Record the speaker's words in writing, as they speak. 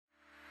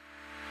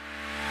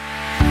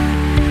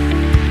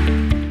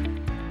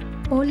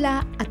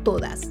Hola a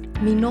todas,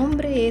 mi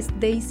nombre es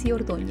Daisy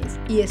Ordóñez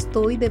y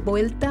estoy de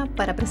vuelta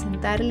para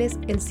presentarles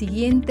el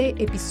siguiente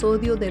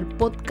episodio del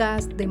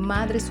podcast de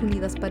Madres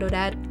Unidas para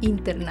Orar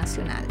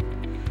Internacional.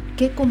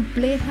 Qué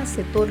compleja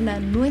se torna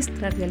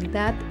nuestra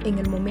realidad en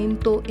el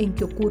momento en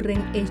que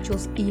ocurren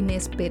hechos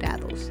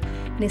inesperados.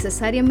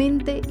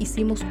 Necesariamente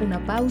hicimos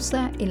una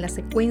pausa en la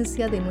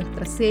secuencia de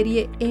nuestra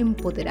serie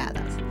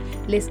Empoderadas.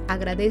 Les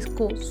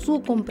agradezco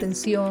su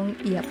comprensión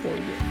y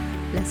apoyo.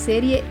 La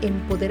serie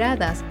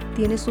Empoderadas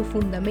tiene su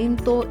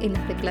fundamento en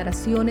las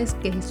declaraciones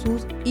que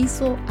Jesús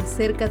hizo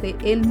acerca de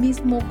Él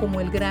mismo como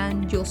el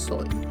gran Yo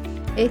Soy.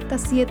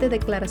 Estas 7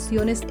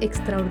 declaraciones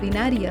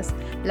extraordinarias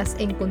las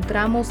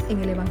encontramos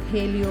en el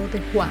Evangelio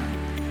de Juan.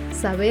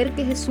 Saber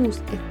que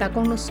Jesús está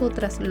con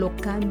nosotras lo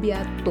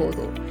cambia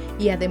todo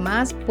y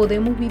además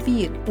podemos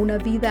vivir una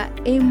vida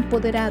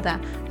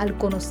empoderada al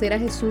conocer a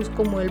Jesús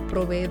como el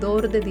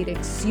proveedor de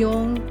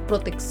dirección,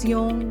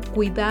 protección,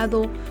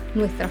 cuidado,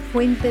 nuestra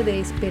fuente de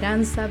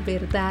esperanza,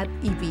 verdad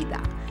y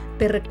vida.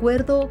 Te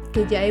recuerdo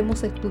que ya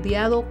hemos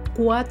estudiado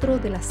 4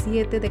 de las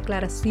 7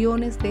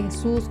 declaraciones de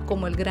Jesús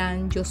como el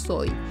gran Yo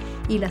Soy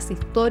y las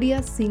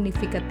historias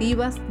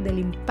significativas del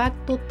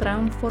impacto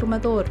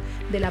transformador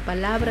de la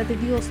palabra de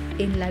Dios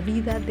en la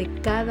vida de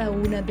cada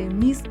una de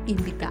mis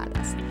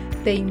invitadas.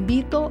 Te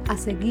invito a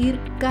seguir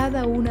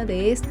cada una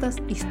de estas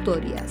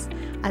historias.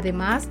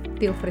 Además,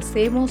 te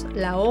ofrecemos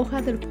la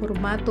hoja del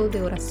formato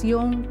de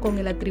oración con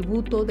el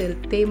atributo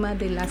del tema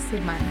de la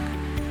semana.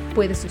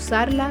 Puedes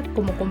usarla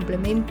como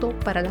complemento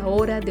para la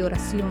hora de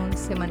oración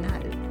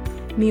semanal.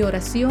 Mi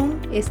oración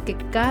es que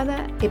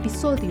cada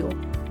episodio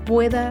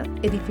pueda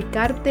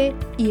edificarte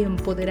y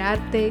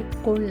empoderarte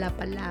con la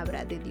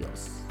palabra de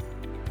Dios.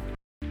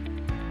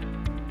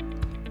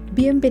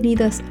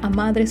 Bienvenidas a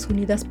Madres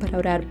Unidas para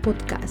Orar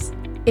Podcast.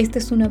 Esta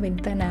es una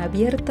ventana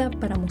abierta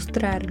para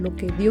mostrar lo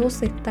que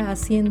Dios está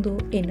haciendo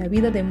en la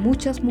vida de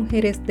muchas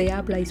mujeres de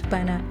habla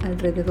hispana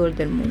alrededor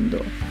del mundo.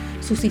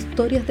 Sus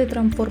historias de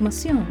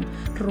transformación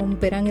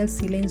romperán el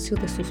silencio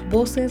de sus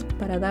voces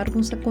para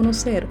darnos a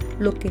conocer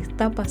lo que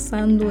está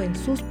pasando en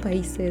sus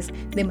países,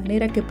 de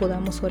manera que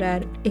podamos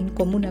orar en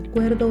común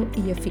acuerdo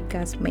y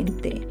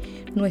eficazmente.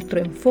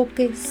 Nuestro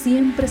enfoque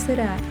siempre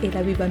será el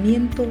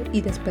avivamiento y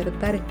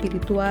despertar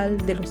espiritual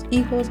de los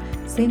hijos,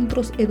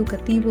 centros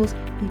educativos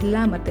y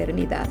la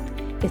maternidad.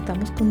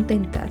 Estamos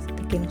contentas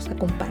de que nos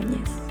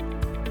acompañes.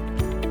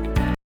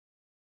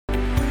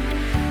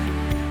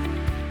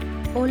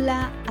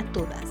 Hola a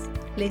todas,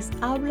 les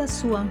habla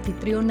su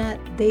anfitriona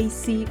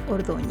Daisy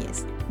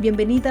Ordóñez.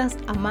 Bienvenidas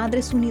a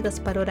Madres Unidas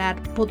para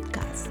Orar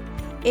Podcast.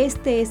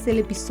 Este es el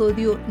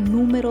episodio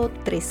número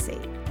 13.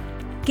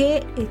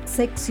 Qué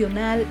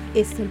excepcional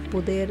es el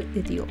poder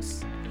de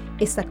Dios.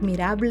 Es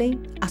admirable,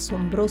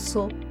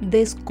 asombroso,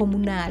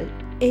 descomunal,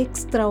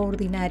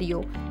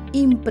 extraordinario,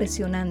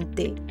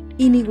 impresionante,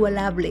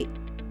 inigualable,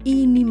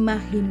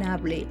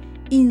 inimaginable,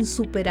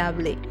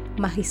 insuperable,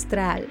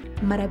 magistral,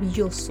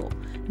 maravilloso,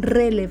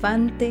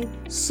 relevante,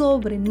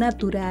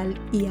 sobrenatural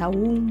y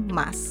aún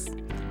más.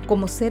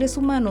 Como seres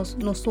humanos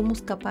no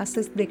somos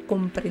capaces de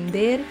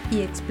comprender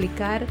y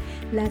explicar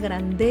la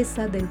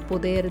grandeza del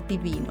poder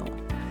divino.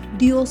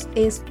 Dios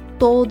es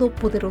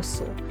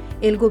todopoderoso.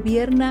 Él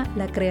gobierna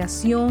la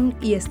creación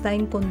y está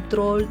en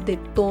control de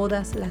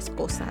todas las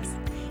cosas.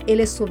 Él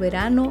es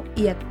soberano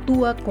y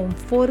actúa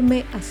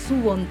conforme a su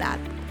bondad,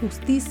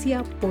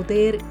 justicia,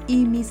 poder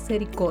y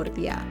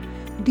misericordia.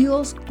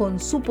 Dios con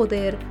su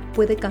poder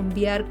puede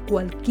cambiar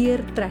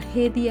cualquier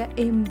tragedia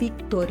en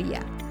victoria.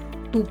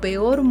 Tu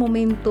peor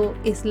momento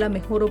es la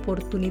mejor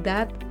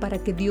oportunidad para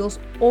que Dios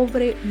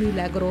obre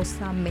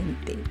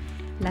milagrosamente.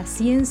 La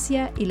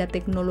ciencia y la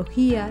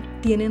tecnología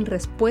tienen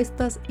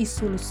respuestas y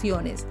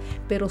soluciones,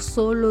 pero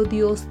solo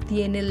Dios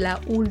tiene la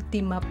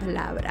última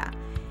palabra.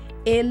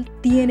 Él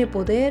tiene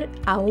poder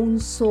aún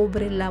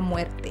sobre la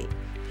muerte.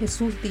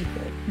 Jesús dijo: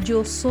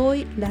 Yo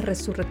soy la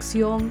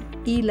resurrección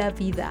y la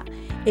vida.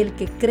 El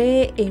que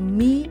cree en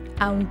mí,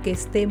 aunque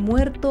esté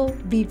muerto,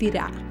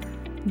 vivirá.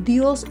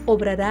 Dios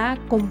obrará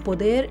con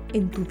poder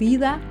en tu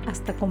vida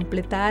hasta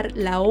completar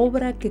la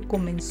obra que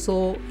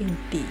comenzó en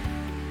ti.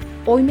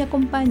 Hoy me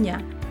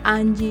acompaña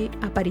Angie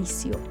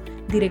Aparicio,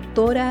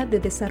 directora de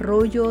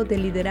Desarrollo de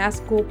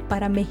Liderazgo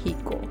para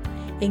México.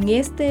 En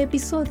este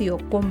episodio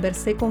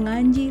conversé con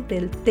Angie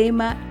del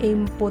tema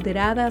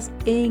Empoderadas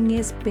en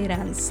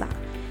Esperanza.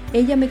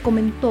 Ella me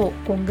comentó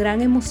con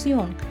gran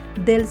emoción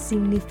del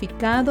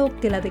significado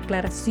que la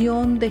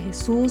declaración de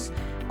Jesús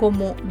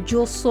como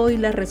Yo soy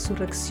la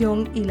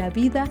resurrección y la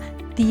vida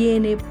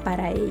tiene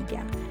para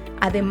ella.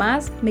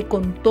 Además, me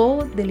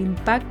contó del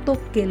impacto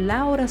que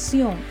la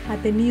oración ha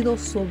tenido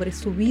sobre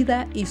su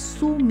vida y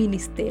su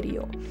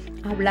ministerio.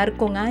 Hablar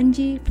con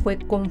Angie fue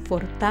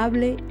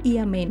confortable y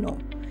ameno.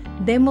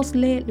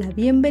 Démosle la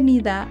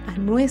bienvenida a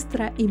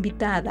nuestra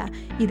invitada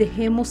y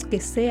dejemos que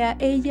sea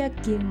ella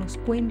quien nos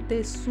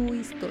cuente su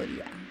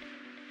historia.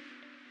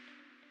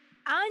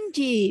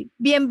 Angie,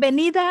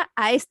 bienvenida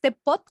a este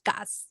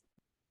podcast.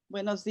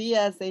 Buenos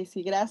días,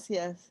 Daisy.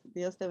 Gracias.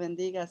 Dios te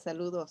bendiga.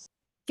 Saludos.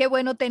 Qué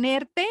bueno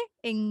tenerte.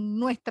 en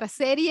nuestra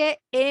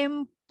serie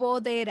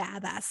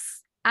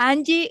Empoderadas.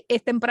 Angie,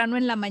 es temprano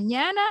en la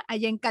mañana,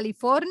 allá en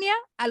California,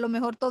 a lo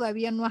mejor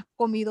todavía no has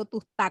comido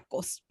tus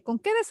tacos. ¿Con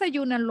qué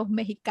desayunan los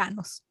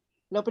mexicanos?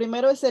 Lo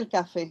primero es el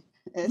café.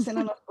 Ese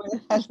no nos puede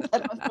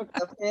faltar nuestro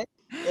café,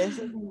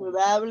 eso es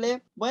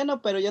indudable.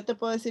 Bueno, pero yo te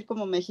puedo decir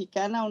como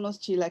mexicana, unos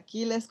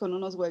chilaquiles con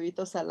unos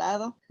huevitos al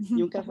lado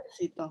y un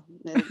cafecito,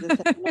 el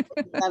desayuno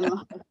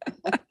mexicano.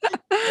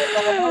 Pero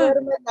para no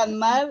verme tan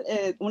mal,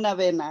 una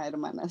avena,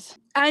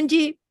 hermanas.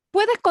 Angie,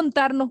 ¿puedes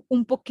contarnos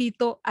un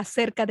poquito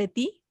acerca de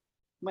ti?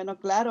 Bueno,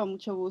 claro,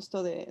 mucho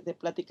gusto de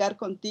platicar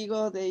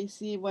contigo,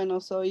 Daisy. Bueno,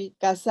 soy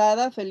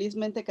casada,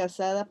 felizmente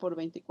casada por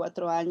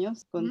 24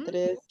 años, con Mm,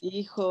 3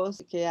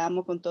 hijos que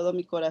amo con todo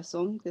mi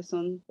corazón, que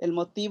son el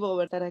motivo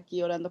de estar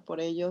aquí orando por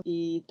ellos.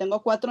 Y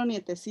tengo 4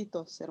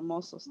 nietecitos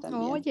hermosos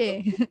también,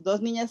 Oye,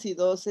 2 niñas y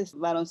 2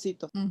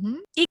 varoncitos.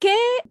 ujú. ¿Y qué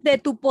de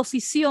tu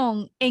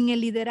posición en el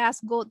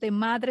liderazgo de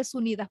Madres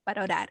Unidas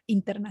para Orar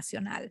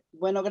Internacional?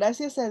 Bueno,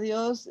 gracias a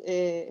Dios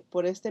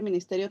por este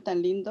ministerio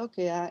tan lindo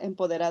que ha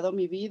empoderado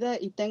mi vida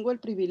y tengo el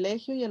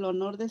privilegio y el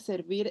honor de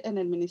servir en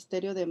el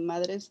Ministerio de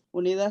Madres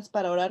Unidas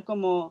para Orar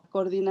como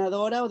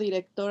coordinadora o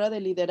directora de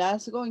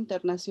liderazgo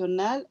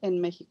internacional en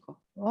México.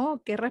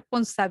 Oh, qué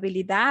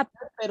responsabilidad.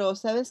 Pero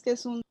sabes que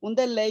es un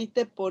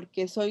deleite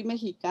porque soy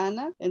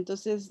mexicana,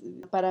 entonces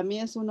para mí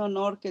es un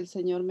honor que el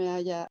Señor me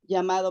haya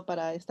llamado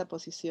para esta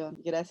posición.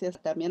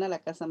 Gracias también a la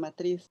Casa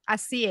Matriz.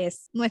 Así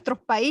es, nuestros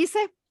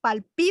países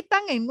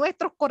palpitan en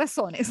nuestros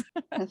corazones.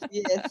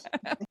 Así es.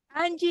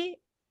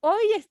 Angie,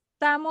 hoy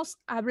estamos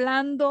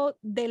hablando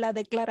de la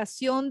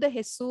declaración de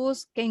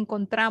Jesús que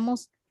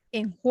encontramos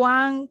en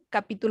Juan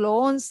capítulo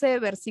 11,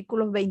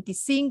 versículos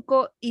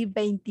 25 y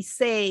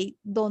 26,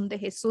 donde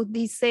Jesús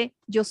dice,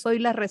 yo soy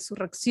la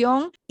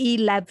resurrección y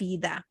la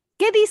vida.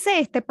 ¿Qué dice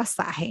este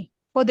pasaje?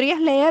 ¿Podrías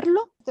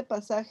leerlo? Este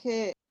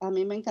pasaje a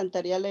mí me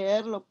encantaría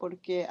leerlo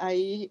porque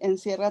ahí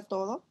encierra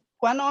todo.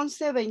 Juan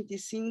 11,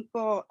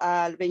 25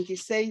 al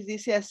 26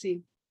 dice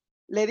así,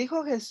 le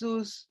dijo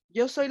Jesús,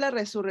 yo soy la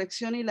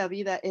resurrección y la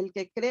vida, el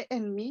que cree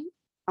en mí,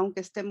 aunque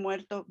esté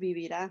muerto,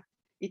 vivirá.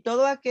 Y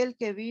todo aquel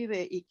que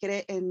vive y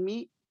cree en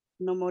mí,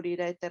 no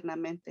morirá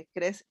eternamente.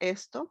 ¿Crees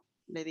esto?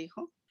 Le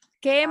dijo.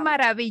 Qué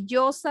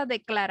maravillosa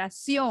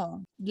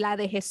declaración la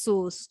de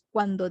Jesús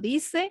cuando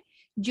dice,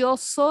 yo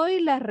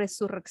soy la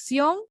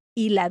resurrección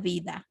y la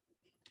vida.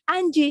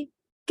 Angie,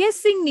 ¿qué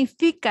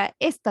significa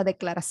esta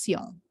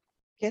declaración?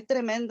 Qué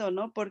tremendo,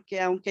 ¿no? Porque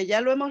aunque ya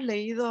lo hemos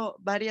leído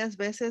varias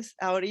veces,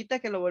 ahorita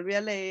que lo volví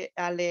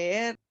a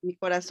leer, mi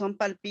corazón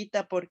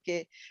palpita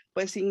porque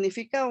pues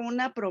significa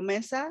una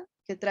promesa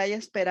que trae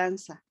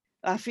esperanza.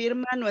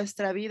 Afirma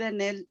nuestra vida en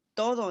él,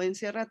 todo,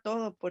 encierra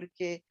todo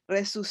porque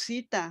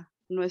resucita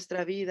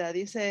nuestra vida.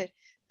 Dice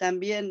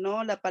también,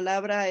 ¿no? La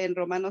palabra en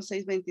Romanos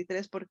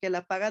 6:23, porque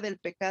la paga del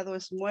pecado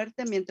es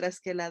muerte,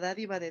 mientras que la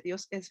dádiva de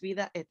Dios es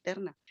vida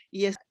eterna.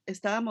 Y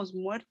estábamos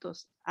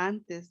muertos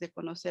antes de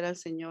conocer al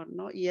Señor,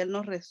 ¿no? Y Él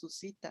nos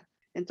resucita.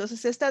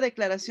 Entonces, esta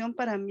declaración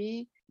para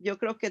mí, yo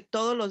creo que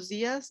todos los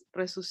días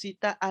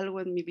resucita algo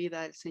en mi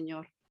vida el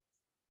Señor.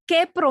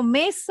 ¿Qué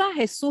promesa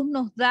Jesús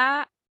nos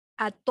da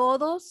a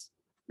todos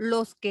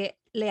los que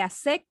le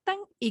aceptan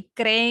y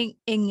creen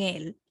en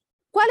Él?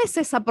 ¿Cuál es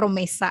esa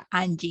promesa,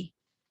 Angie?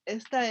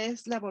 Esta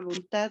es la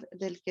voluntad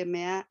del que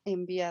me ha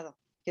enviado,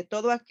 que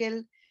todo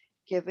aquel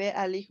que ve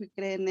al Hijo y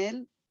cree en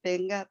Él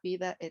tenga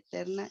vida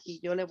eterna y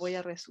yo le voy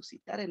a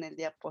resucitar en el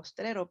día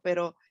postrero.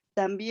 Pero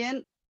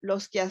también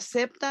los que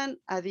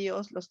aceptan a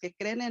Dios, los que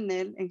creen en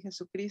Él, en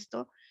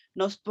Jesucristo,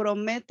 nos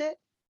promete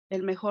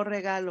el mejor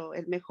regalo,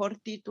 el mejor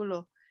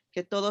título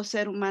que todo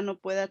ser humano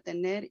pueda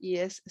tener y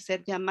es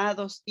ser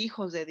llamados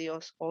hijos de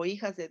Dios o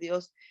hijas de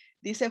Dios.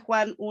 Dice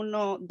Juan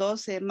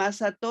 1:12,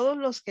 más a todos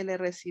los que le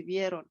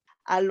recibieron,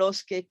 a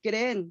los que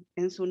creen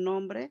en su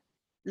nombre,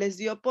 les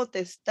dio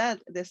potestad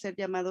de ser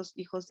llamados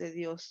hijos de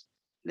Dios.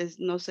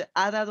 Nos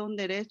ha dado un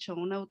derecho,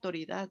 una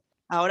autoridad.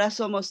 Ahora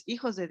somos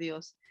hijos de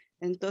Dios.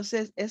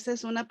 Entonces, esa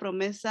es una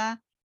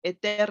promesa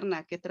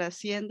eterna que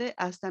trasciende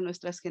hasta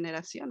nuestras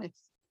generaciones.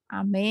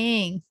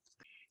 Amén.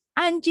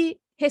 Angie,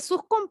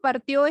 Jesús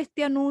compartió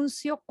este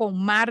anuncio con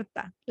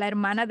Marta, la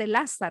hermana de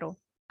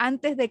Lázaro,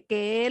 antes de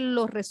que él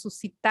lo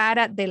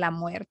resucitara de la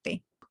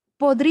muerte.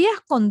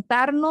 ¿Podrías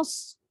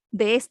contarnos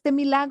de este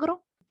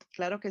milagro?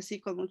 Claro que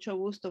sí, con mucho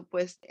gusto.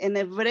 Pues en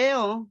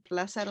hebreo,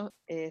 Lázaro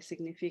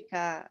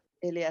significa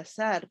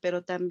Eleazar,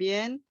 pero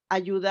también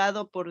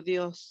ayudado por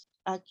Dios.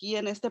 Aquí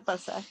en este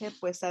pasaje,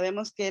 pues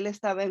sabemos que él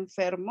estaba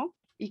enfermo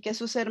y que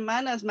sus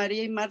hermanas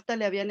María y Marta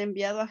le habían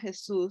enviado a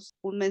Jesús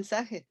un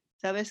mensaje.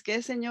 ¿Sabes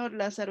qué, Señor?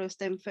 Lázaro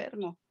está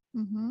enfermo. Y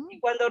Ujú,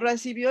 cuando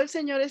recibió el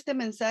Señor este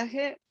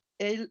mensaje,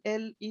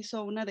 él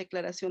hizo una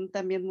declaración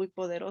también muy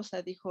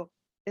poderosa. Dijo,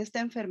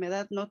 esta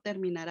enfermedad no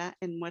terminará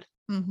en muerte.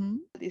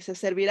 ujú. Dice,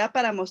 servirá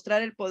para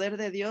mostrar el poder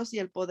de Dios y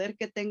el poder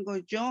que tengo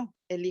yo,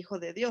 el Hijo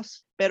de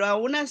Dios. Pero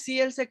aún así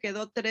él se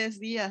quedó 3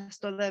 días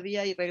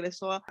todavía y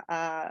regresó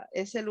a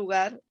ese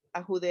lugar,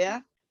 a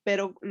Judea.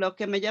 Pero lo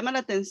que me llama la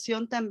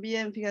atención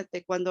también,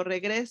 fíjate, cuando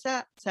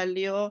regresa,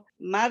 salió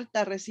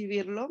Marta a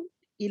recibirlo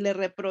y le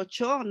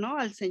reprochó, ¿no?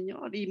 Al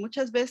Señor. Y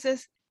muchas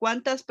veces,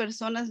 ¿cuántas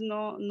personas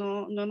no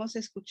hemos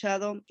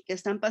escuchado que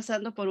están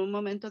pasando por un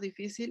momento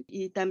difícil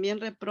y también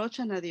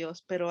reprochan a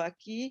Dios? Pero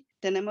aquí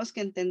tenemos que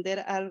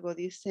entender algo.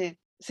 Dice,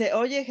 se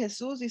oye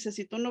Jesús, dice,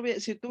 si tú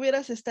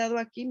hubieras estado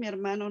aquí, mi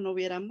hermano no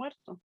hubiera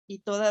muerto. Y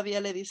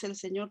todavía le dice el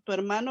Señor, tu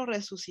hermano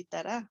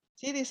resucitará.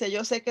 Sí, dice,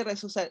 yo sé que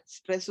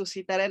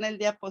resucitará en el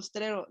día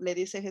postrero, le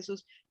dice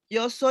Jesús,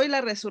 yo soy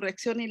la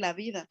resurrección y la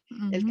vida.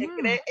 El que Ujú.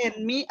 cree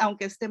en mí,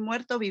 aunque esté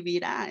muerto,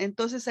 vivirá.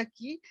 Entonces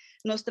aquí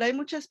nos trae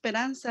mucha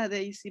esperanza,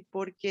 Daisy,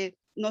 porque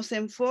nos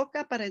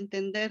enfoca para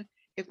entender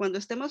que cuando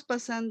estemos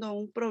pasando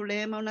un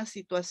problema, una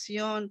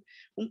situación,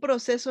 un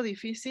proceso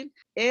difícil,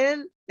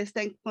 Él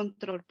está en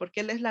control, porque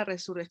Él es la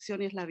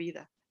resurrección y es la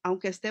vida.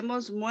 Aunque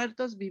estemos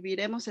muertos,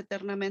 viviremos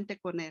eternamente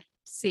con Él.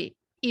 Sí,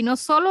 y no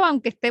solo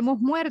aunque estemos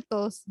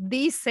muertos,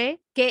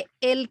 dice que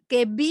el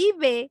que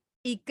vive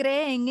y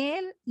cree en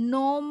él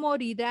no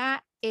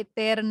morirá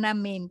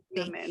eternamente.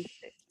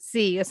 Eternamente.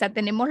 Sí, o sea,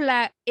 tenemos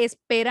la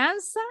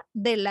esperanza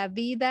de la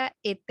vida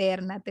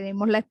eterna,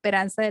 tenemos la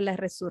esperanza de la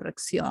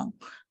resurrección.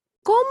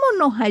 ¿Cómo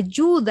nos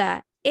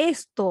ayuda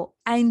esto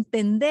a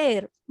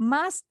entender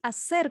más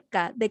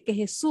acerca de que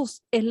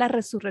Jesús es la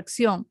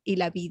resurrección y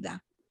la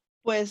vida?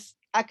 Pues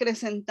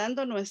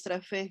acrecentando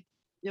nuestra fe.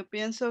 Yo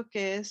pienso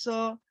que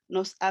eso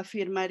nos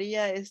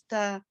afirmaría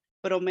esta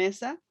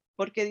promesa,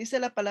 porque dice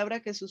la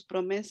palabra que sus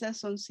promesas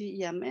son sí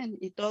y amén.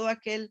 Y todo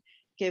aquel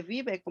que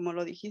vive, como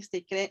lo dijiste,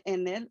 y cree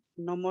en Él,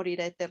 no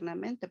morirá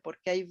eternamente,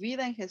 porque hay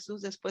vida en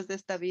Jesús después de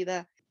esta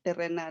vida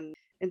terrenal.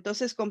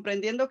 Entonces,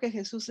 comprendiendo que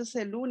Jesús es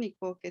el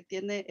único que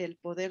tiene el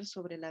poder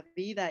sobre la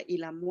vida y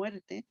la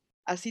muerte,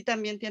 así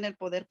también tiene el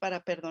poder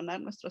para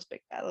perdonar nuestros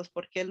pecados,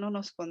 porque Él no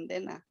nos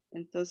condena.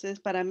 Entonces,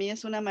 para mí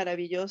es una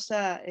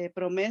maravillosa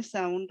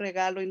promesa, un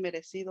regalo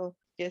inmerecido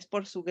que es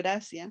por su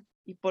gracia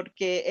y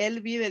porque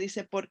Él vive,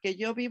 dice, porque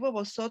yo vivo,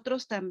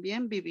 vosotros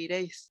también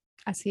viviréis.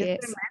 Así Es es.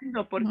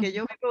 tremendo, porque Ujú.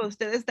 yo vivo,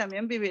 ustedes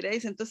también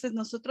viviréis. Entonces,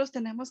 nosotros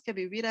tenemos que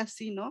vivir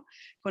así, ¿no?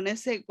 Con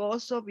ese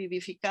gozo,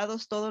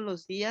 vivificados todos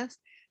los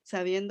días,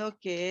 sabiendo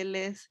que Él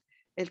es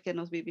el que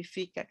nos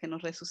vivifica, que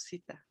nos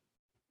resucita.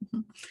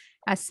 Ujú.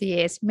 Así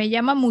es. Me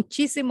llama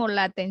muchísimo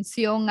la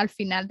atención al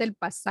final del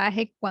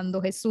pasaje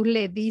cuando Jesús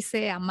le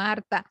dice a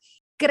Marta,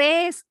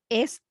 ¿crees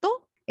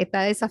esto?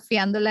 Está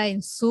desafiándola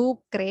en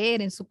su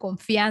creer, en su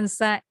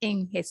confianza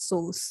en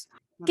Jesús.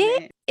 ¿Qué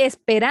Amén.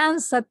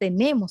 esperanza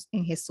tenemos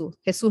en Jesús?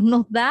 Jesús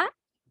nos da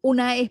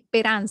una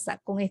esperanza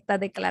con esta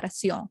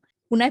declaración,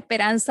 una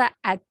esperanza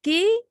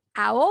aquí,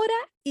 ahora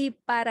y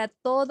para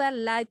toda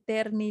la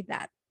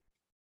eternidad.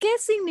 ¿Qué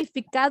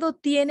significado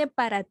tiene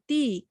para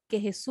ti que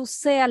Jesús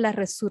sea la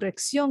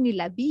resurrección y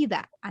la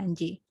vida,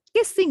 Angie?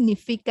 ¿Qué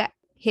significa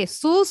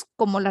Jesús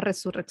como la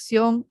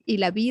resurrección y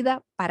la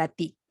vida para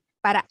ti,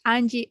 para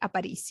Angie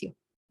Aparicio?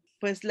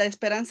 Pues la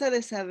esperanza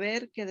de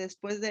saber que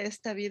después de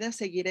esta vida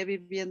seguiré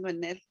viviendo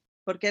en Él,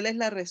 porque Él es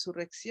la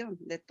resurrección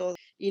de todo.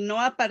 Y no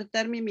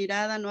apartar mi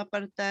mirada, no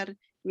apartar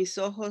mis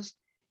ojos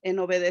en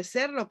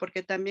obedecerlo,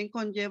 porque también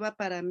conlleva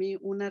para mí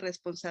una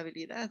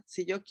responsabilidad.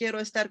 Si yo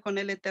quiero estar con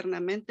Él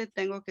eternamente,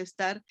 tengo que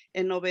estar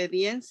en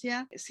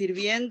obediencia,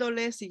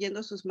 sirviéndole,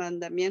 siguiendo sus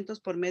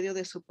mandamientos por medio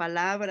de su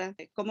palabra.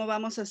 ¿Cómo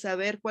vamos a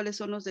saber cuáles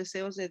son los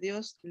deseos de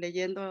Dios?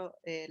 Leyendo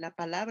la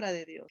palabra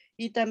de Dios.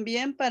 Y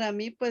también para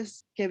mí,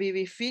 pues, que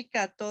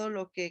vivifica todo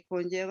lo que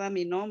conlleva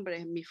mi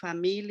nombre, mi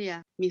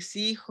familia, mis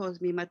hijos,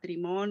 mi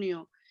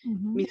matrimonio,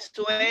 Ujú. mis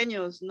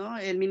sueños, ¿no?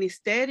 El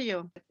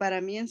ministerio,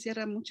 para mí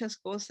encierra muchas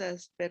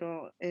cosas,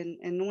 pero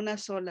en una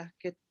sola,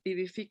 que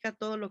vivifica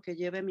todo lo que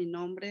lleve mi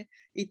nombre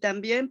y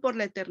también por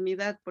la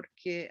eternidad,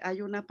 porque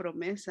hay una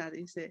promesa,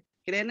 dice,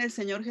 cree en el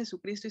Señor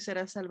Jesucristo y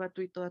serás salva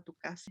tú y toda tu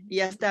casa.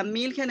 Y hasta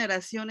 1000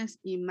 generaciones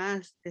y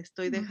más te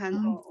estoy Ujú.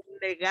 dejando un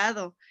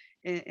legado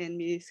en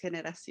mis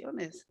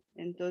generaciones.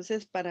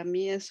 Entonces, para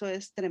mí eso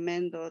es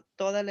tremendo.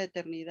 Toda la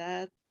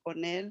eternidad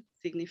con Él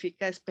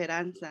significa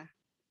esperanza,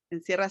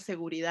 encierra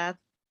seguridad.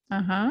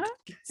 Ajá.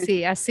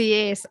 Sí, así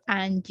es,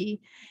 Angie.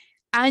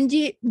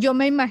 Angie, yo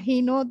me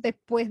imagino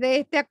después de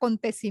este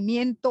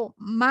acontecimiento,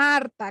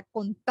 Marta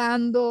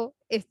contando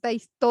esta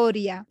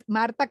historia,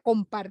 Marta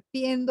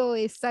compartiendo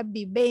esa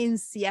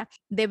vivencia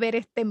de ver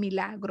este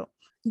milagro.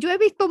 Yo he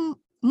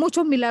visto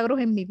muchos milagros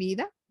en mi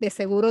vida, de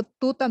seguro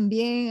tú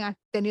también has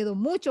tenido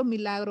muchos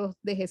milagros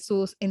de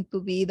Jesús en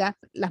tu vida.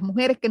 Las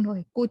mujeres que nos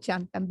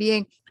escuchan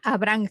también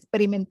habrán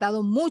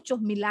experimentado muchos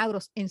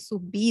milagros en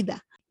su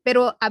vida.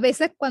 Pero a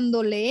veces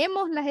cuando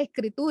leemos las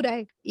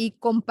escrituras y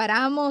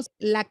comparamos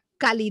la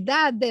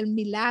calidad del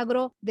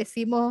milagro,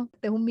 decimos,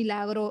 este es un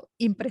milagro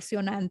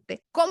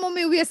impresionante. ¿Cómo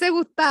me hubiese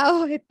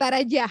gustado estar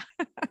allá?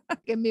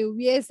 Que me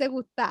hubiese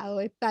gustado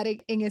estar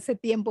en ese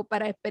tiempo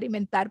para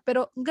experimentar,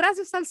 pero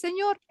gracias al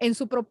Señor, en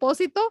su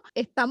propósito,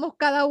 estamos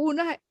cada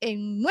una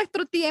en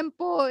nuestro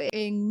tiempo,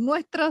 en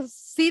nuestros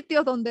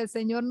sitios donde el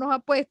Señor nos ha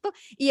puesto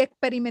y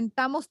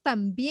experimentamos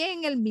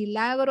también el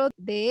milagro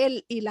de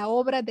Él y la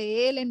obra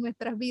de Él en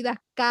nuestras vidas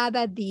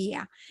cada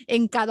día,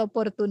 en cada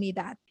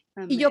oportunidad.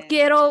 Y yo Amén.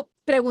 quiero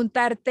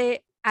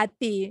preguntarte a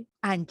ti,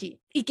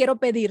 Angie, y quiero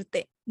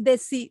pedirte, de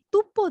si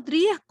tú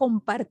podrías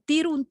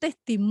compartir un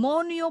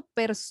testimonio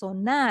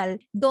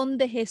personal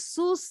donde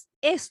Jesús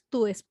es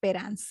tu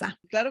esperanza.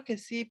 Claro que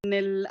sí. En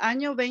el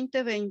año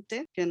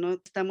 2020, que no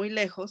está muy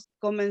lejos,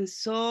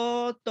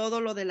 comenzó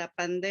todo lo de la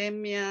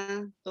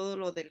pandemia, todo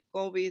lo del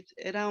COVID,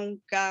 era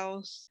un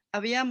caos.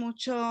 Había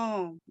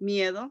mucho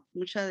miedo,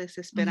 mucha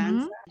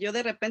desesperanza. Ujú, Yo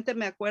de repente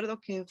me acuerdo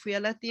que fui a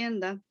la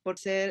tienda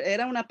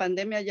era una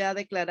pandemia ya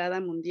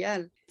declarada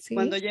mundial. sí.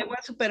 Cuando llego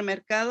al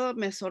supermercado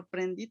me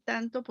sorprendí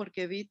tanto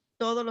porque vi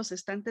todos los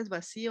estantes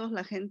vacíos,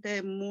 la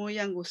gente muy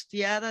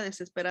angustiada,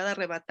 desesperada,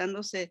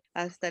 arrebatándose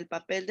hasta el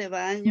papel de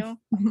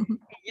baño.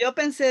 Y yo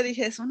pensé,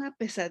 dije: "Es una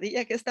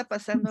pesadilla, ¿qué está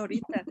pasando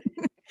ahorita?".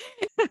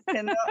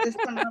 Que no,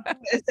 esto no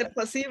puede ser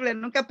posible,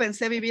 nunca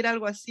pensé vivir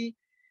algo así.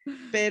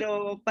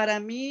 Pero para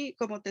mí,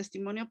 como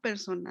testimonio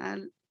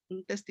personal,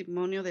 un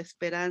testimonio de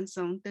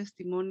esperanza, un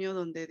testimonio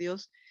donde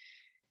Dios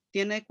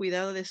tiene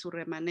cuidado de su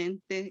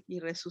remanente y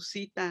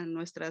resucita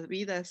nuestras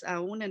vidas,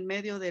 aún en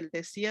medio del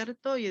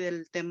desierto y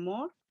del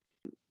temor.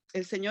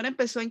 El Señor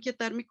empezó a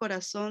inquietar mi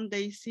corazón,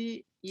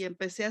 Daisy, y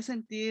empecé a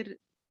sentir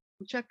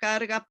mucha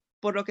carga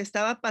por lo que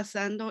estaba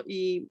pasando,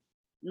 y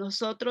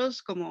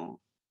nosotros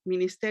como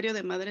Ministerio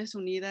de Madres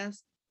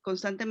Unidas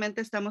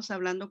constantemente estamos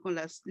hablando con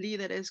las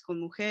líderes, con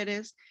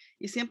mujeres,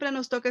 y siempre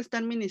nos toca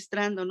estar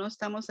ministrando, ¿no?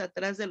 Estamos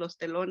atrás de los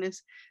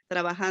telones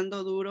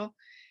trabajando duro,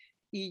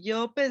 y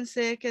yo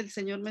pensé que el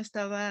Señor me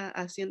estaba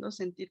haciendo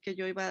sentir que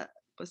yo iba,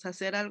 pues, a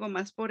hacer algo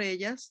más por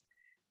ellas,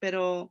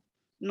 pero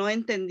no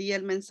entendí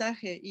el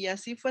mensaje. Y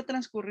así fue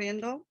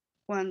transcurriendo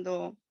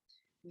cuando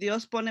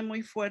Dios pone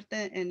muy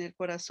fuerte en el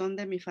corazón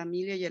de mi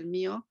familia y el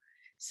mío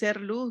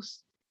ser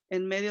luz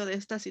en medio de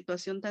esta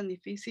situación tan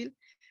difícil.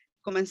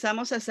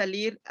 Comenzamos a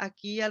salir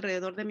aquí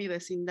alrededor de mi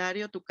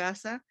vecindario, tu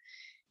casa,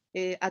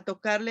 a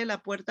tocarle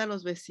la puerta a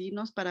los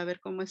vecinos para ver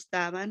cómo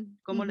estaban,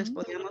 cómo les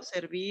Ujú, podíamos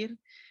servir,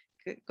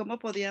 cómo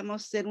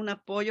podíamos ser un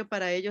apoyo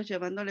para ellos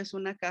llevándoles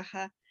una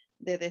caja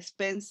de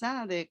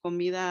despensa de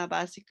comida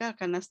básica,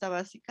 canasta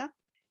básica.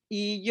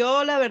 Y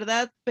yo la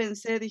verdad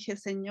pensé, dije,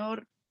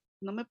 Señor,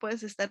 no me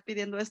puedes estar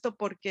pidiendo esto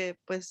porque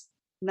pues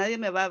nadie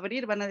me va a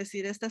abrir, van a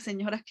decir, esta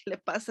señora, ¿qué le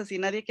pasa? Si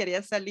nadie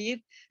quería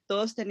salir,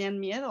 todos tenían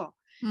miedo.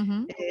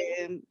 ujú.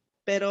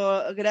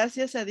 Pero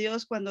gracias a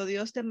Dios, cuando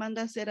Dios te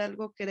manda a hacer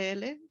algo,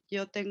 créele.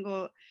 Yo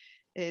tengo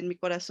en mi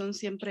corazón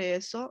siempre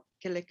eso,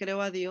 que le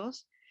creo a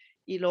Dios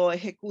y lo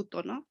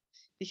ejecuto, ¿no?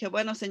 Dije,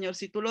 bueno, Señor,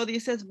 si tú lo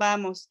dices,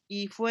 vamos.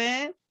 Y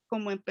fue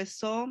como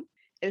empezó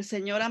el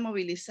Señor a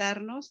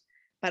movilizarnos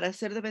para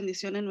hacer de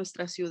bendición en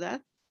nuestra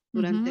ciudad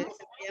durante Ujú.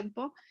 ese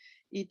tiempo.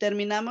 Y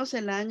terminamos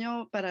el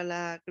año, para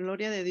la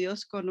gloria de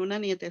Dios, con una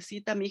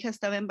nietecita. Mi hija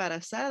estaba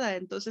embarazada,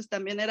 entonces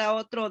también era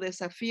otro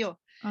desafío.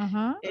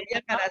 Ajá. Ella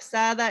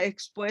embarazada,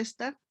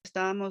 expuesta,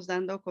 estábamos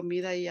dando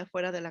comida ahí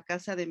afuera de la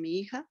casa de mi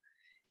hija,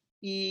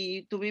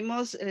 y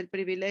tuvimos el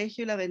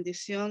privilegio y la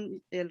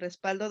bendición, el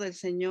respaldo del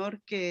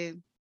Señor, que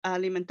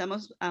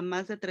alimentamos a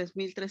más de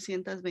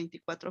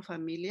 3,324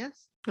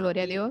 familias.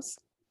 Gloria a Y Dios.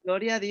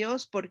 gloria a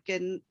Dios,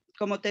 porque,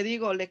 como te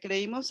digo, le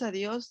creímos a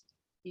Dios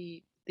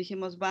y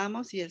dijimos: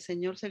 "Vamos", y el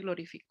Señor se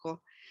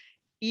glorificó.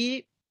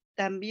 Y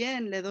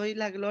también le doy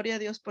la gloria a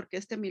Dios porque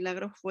este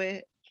milagro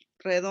fue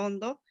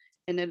redondo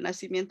en el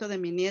nacimiento de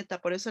mi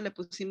nieta. Por eso le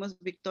pusimos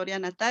Victoria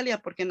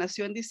Natalia, porque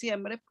nació en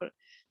diciembre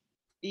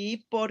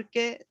y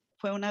porque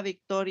fue una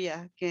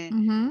victoria que,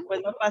 Ujú.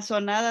 pues, no pasó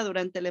nada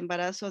durante el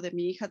embarazo de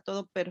mi hija,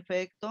 todo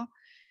perfecto.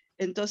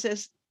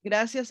 Entonces,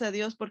 gracias a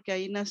Dios, porque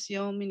ahí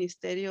nació un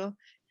ministerio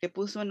que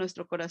puso en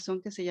nuestro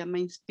corazón, que se llama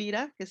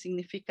Inspira, que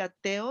significa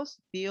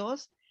Teos,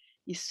 Dios,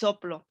 y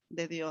soplo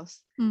de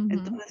Dios. Ujú.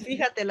 Entonces,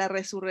 fíjate, la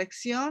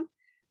resurrección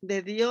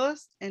de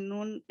Dios en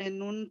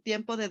un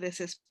tiempo de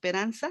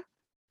desesperanza,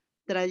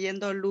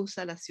 trayendo luz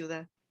a la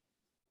ciudad.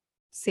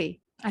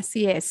 Sí,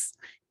 así es.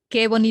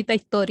 Qué bonita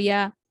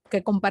historia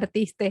que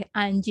compartiste,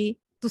 Angie.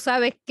 Tú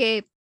sabes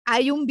que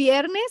hay un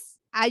viernes,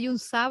 hay un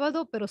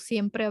sábado, pero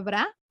siempre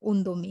habrá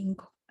un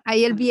domingo.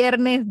 Hay el Amén.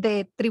 viernes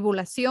de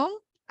tribulación,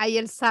 hay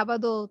el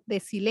sábado de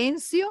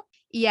silencio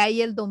y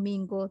hay el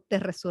domingo de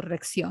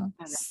resurrección.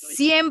 Aleluya.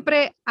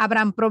 Siempre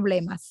habrán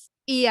problemas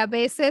y a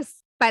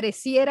veces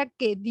pareciera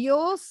que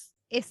Dios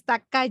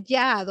está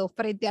callado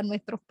frente a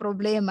nuestros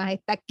problemas,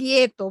 está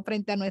quieto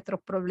frente a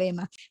nuestros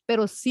problemas,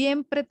 pero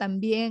siempre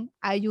también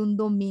hay un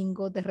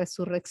domingo de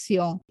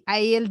resurrección.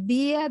 Hay el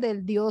día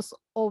del Dios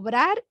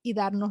obrar y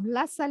darnos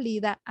la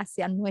salida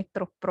hacia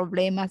nuestros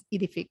problemas y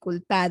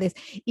dificultades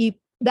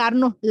y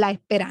darnos la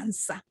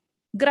esperanza.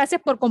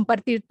 Gracias por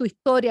compartir tu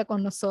historia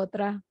con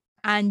nosotras,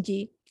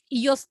 Angie.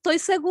 Y yo estoy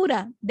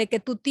segura de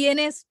que tú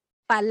tienes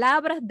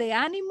palabras de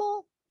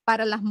ánimo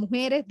para las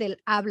mujeres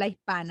del habla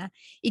hispana.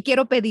 Y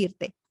quiero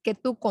pedirte que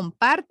tú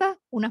compartas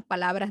unas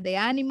palabras de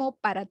ánimo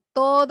para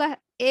todas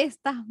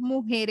estas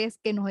mujeres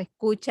que nos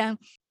escuchan.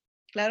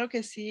 Claro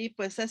que sí,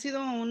 pues ha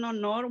sido un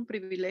honor, un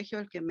privilegio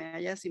el que me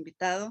hayas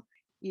invitado,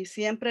 y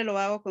siempre lo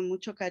hago con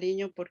mucho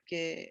cariño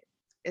porque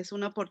es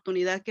una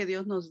oportunidad que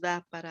Dios nos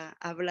da para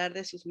hablar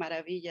de sus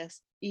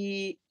maravillas.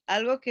 Y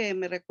algo que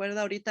me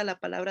recuerda ahorita la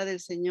palabra del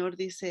Señor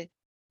dice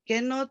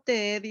 ¿qué no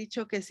te he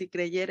dicho que si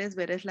creyeres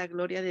verás la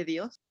gloria de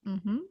Dios?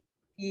 Ujú.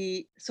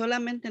 Y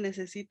solamente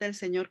necesita el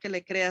Señor que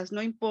le creas,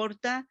 no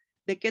importa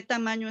de qué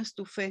tamaño es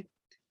tu fe,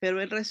 pero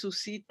Él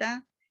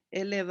resucita,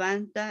 Él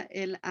levanta,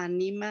 Él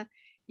anima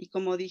y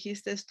como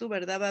dijiste tú,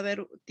 ¿verdad? Va a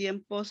haber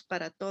tiempos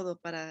para todo,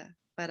 para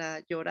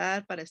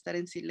llorar, para estar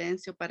en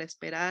silencio, para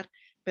esperar,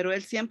 pero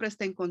Él siempre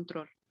está en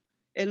control.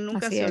 Él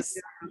nunca Así se olvida es.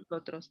 de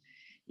nosotros.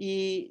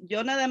 Y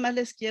yo nada más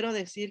les quiero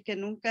decir que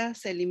nunca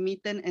se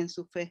limiten en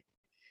su fe,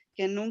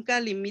 que nunca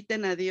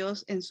limiten a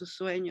Dios en sus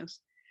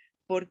sueños,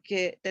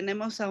 porque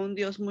tenemos a un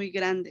Dios muy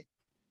grande.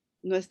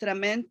 Nuestra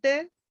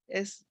mente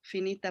es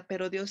finita,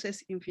 pero Dios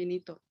es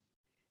infinito,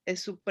 es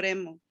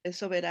supremo, es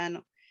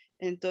soberano.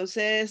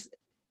 Entonces,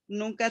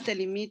 nunca te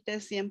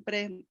limites,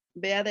 siempre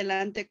ve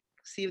adelante.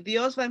 Si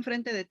Dios va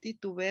enfrente de ti,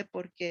 tú ve,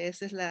 porque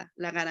esa es la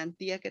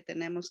garantía que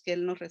tenemos, que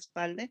Él nos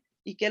respalde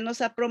y que Él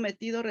nos ha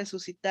prometido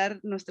resucitar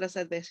nuestras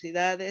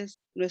adversidades,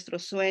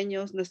 nuestros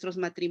sueños, nuestros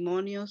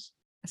matrimonios,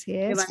 Así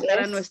es. levantar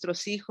a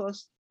nuestros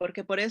hijos,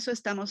 porque por eso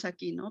estamos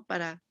aquí, ¿no?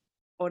 Para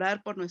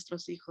orar por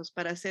nuestros hijos,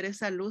 para hacer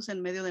esa luz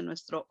en medio de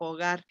nuestro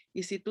hogar.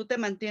 Y si tú te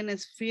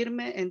mantienes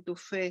firme en tu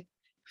fe,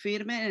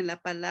 firme en la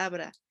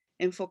palabra,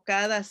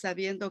 enfocada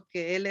sabiendo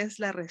que Él es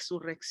la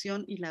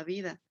resurrección y la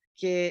vida,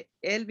 que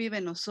Él vive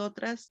en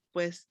nosotras,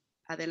 pues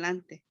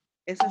adelante.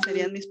 Esas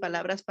serían mis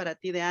palabras para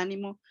ti de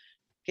ánimo,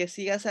 que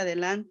sigas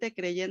adelante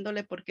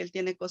creyéndole porque Él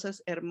tiene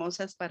cosas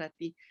hermosas para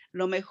ti.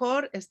 Lo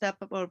mejor está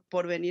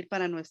por venir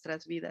para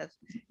nuestras vidas,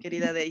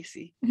 querida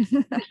Daisy.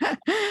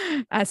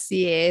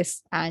 Así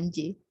es,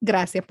 Angie.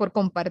 Gracias por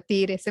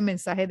compartir ese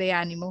mensaje de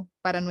ánimo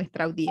para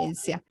nuestra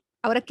audiencia.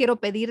 Ahora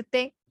quiero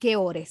pedirte que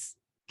ores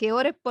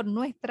por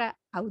nuestra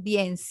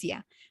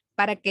audiencia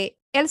para que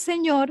el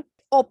Señor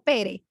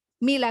opere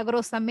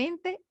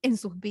milagrosamente en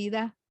sus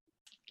vidas.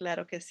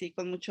 Claro que sí,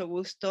 con mucho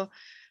gusto.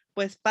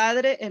 Pues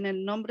Padre, en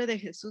el nombre de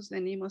Jesús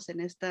venimos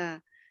en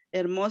esta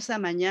hermosa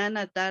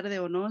mañana, tarde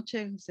o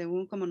noche,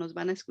 según como nos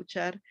van a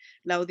escuchar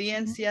la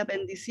audiencia,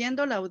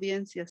 bendiciendo la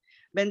audiencia,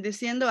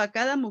 bendiciendo a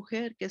cada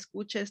mujer que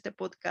escuche este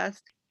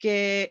podcast,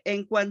 que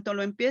en cuanto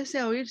lo empiece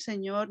a oír,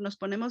 Señor, nos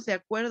ponemos de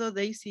acuerdo,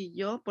 Daisy y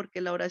yo, porque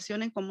la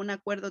oración en común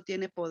acuerdo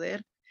tiene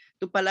poder.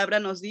 Tu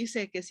palabra nos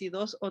dice que si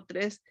 2 o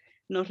 3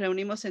 nos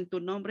reunimos en tu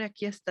nombre,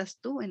 aquí estás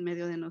tú en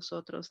medio de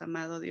nosotros,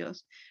 amado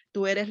Dios.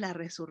 Tú eres la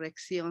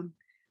resurrección.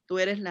 Tú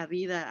eres la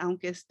vida,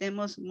 aunque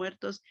estemos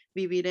muertos,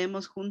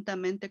 viviremos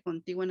juntamente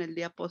contigo en el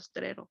día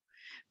postrero.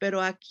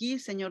 Pero aquí,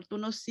 Señor, tú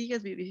nos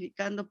sigues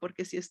vivificando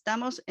porque si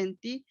estamos en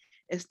ti,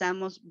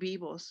 estamos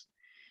vivos.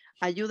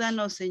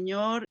 Ayúdanos,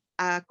 Señor,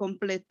 a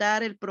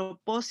completar el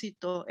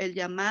propósito, el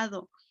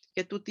llamado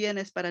que tú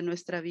tienes para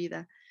nuestra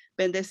vida.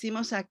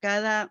 Bendecimos a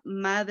cada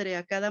madre,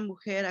 a cada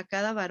mujer, a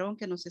cada varón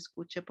que nos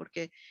escuche,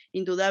 porque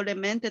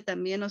indudablemente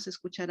también nos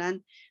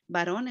escucharán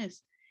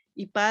varones.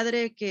 Y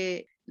Padre,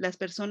 que las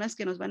personas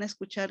que nos van a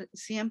escuchar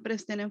siempre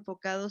estén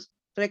enfocados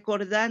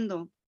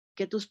recordando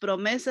que tus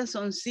promesas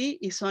son sí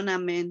y son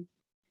amén.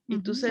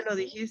 Y tú se lo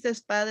dijiste,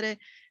 Padre,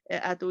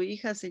 a tu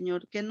hija,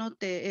 Señor, que no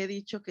te he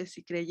dicho que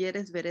si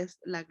creyeres verás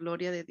la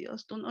gloria de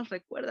Dios. Tú nos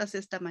recuerdas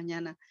esta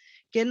mañana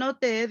que no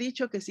te he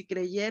dicho que si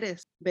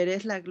creyeres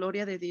verás la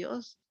gloria de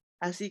Dios.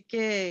 Así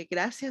que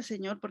gracias,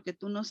 Señor, porque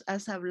tú nos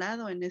has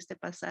hablado en este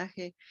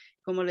pasaje,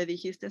 como le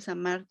dijiste a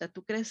Marta.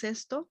 ¿Tú crees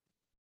esto?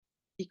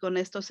 Y con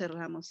esto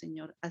cerramos,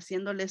 Señor,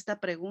 haciéndole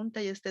esta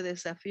pregunta y este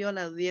desafío a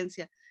la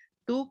audiencia.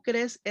 ¿Tú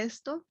crees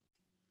esto?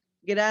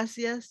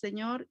 Gracias,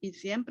 Señor, y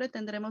siempre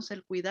tendremos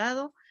el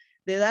cuidado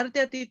de darte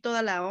a ti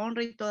toda la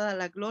honra y toda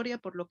la gloria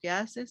por lo que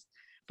haces,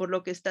 por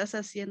lo que estás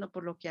haciendo,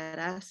 por lo que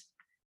harás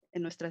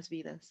en nuestras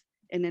vidas.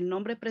 En el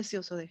nombre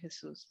precioso de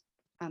Jesús.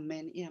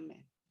 Amén y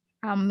amén.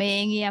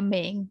 Amén y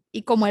amén.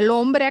 Y como el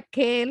hombre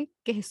aquel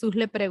que Jesús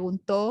le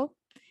preguntó,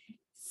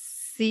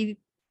 si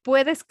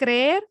puedes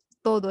creer,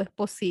 todo es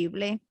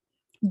posible.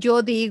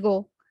 Yo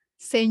digo,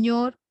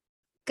 Señor,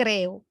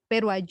 creo,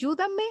 pero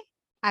ayúdame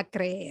a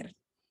creer.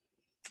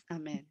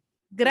 Amén.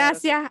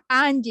 Gracias, Claro.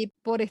 Angie,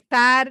 por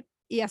estar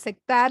y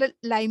aceptar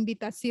la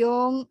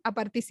invitación a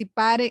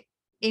participar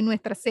en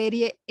nuestra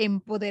serie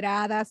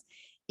Empoderadas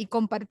y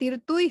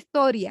compartir tu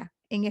historia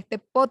en este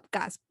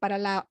podcast para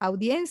la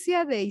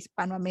audiencia de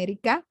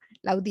Hispanoamérica,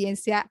 la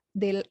audiencia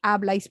del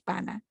habla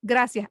hispana.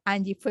 Gracias,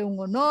 Angie. Fue un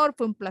honor,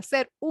 fue un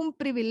placer, un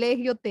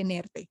privilegio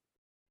tenerte.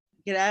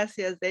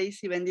 Gracias,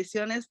 Daisy.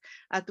 Bendiciones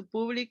a tu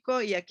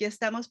público y aquí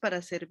estamos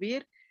para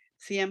servir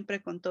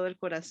siempre con todo el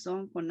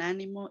corazón, con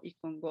ánimo y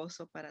con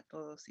gozo para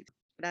todos.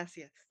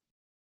 Gracias.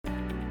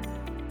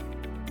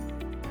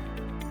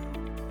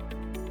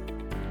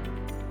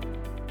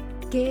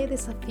 Qué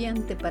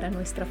desafiante para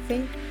nuestra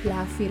fe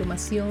la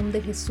afirmación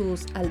de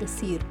Jesús al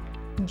decir,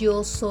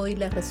 yo soy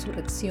la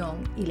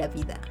resurrección y la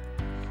vida.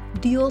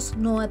 Dios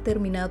no ha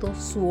terminado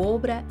su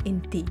obra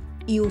en ti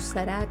y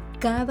usará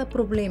cada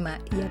problema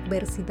y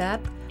adversidad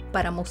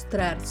para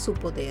mostrar su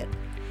poder.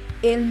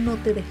 Él no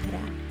te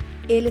dejará.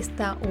 Él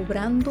está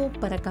obrando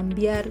para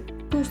cambiar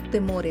tus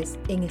temores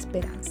en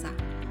esperanza.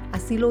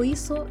 Así lo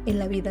hizo en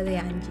la vida de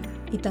Angie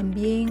y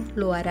también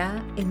lo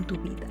hará en tu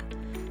vida.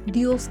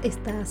 Dios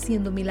está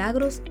haciendo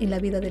milagros en la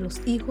vida de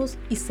los hijos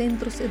y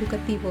centros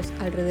educativos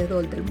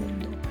alrededor del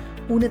mundo.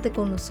 Únete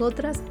con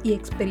nosotras y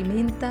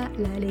experimenta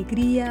la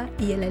alegría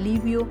y el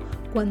alivio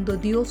cuando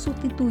Dios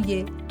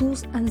sustituye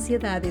tus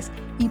ansiedades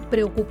y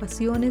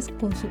preocupaciones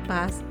con su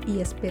paz y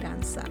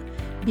esperanza.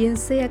 Bien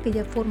sea que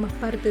ya formas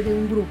parte de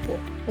un grupo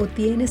o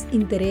tienes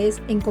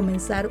interés en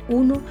comenzar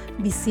uno,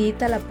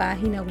 visita la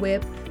página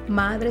web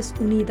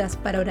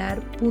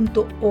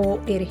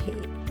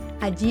madresunidasparoorar.org.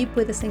 Allí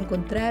puedes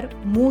encontrar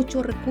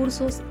muchos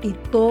recursos y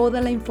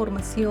toda la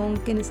información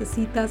que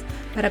necesitas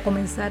para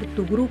comenzar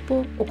tu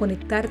grupo o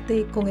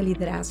conectarte con el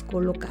liderazgo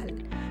local.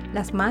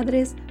 Las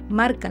madres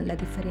marcan la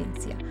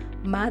diferencia.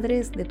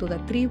 Madres de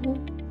toda tribu,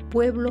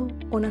 pueblo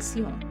o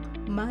nación.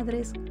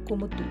 Madres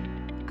como tú.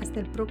 Hasta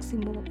el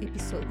próximo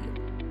episodio.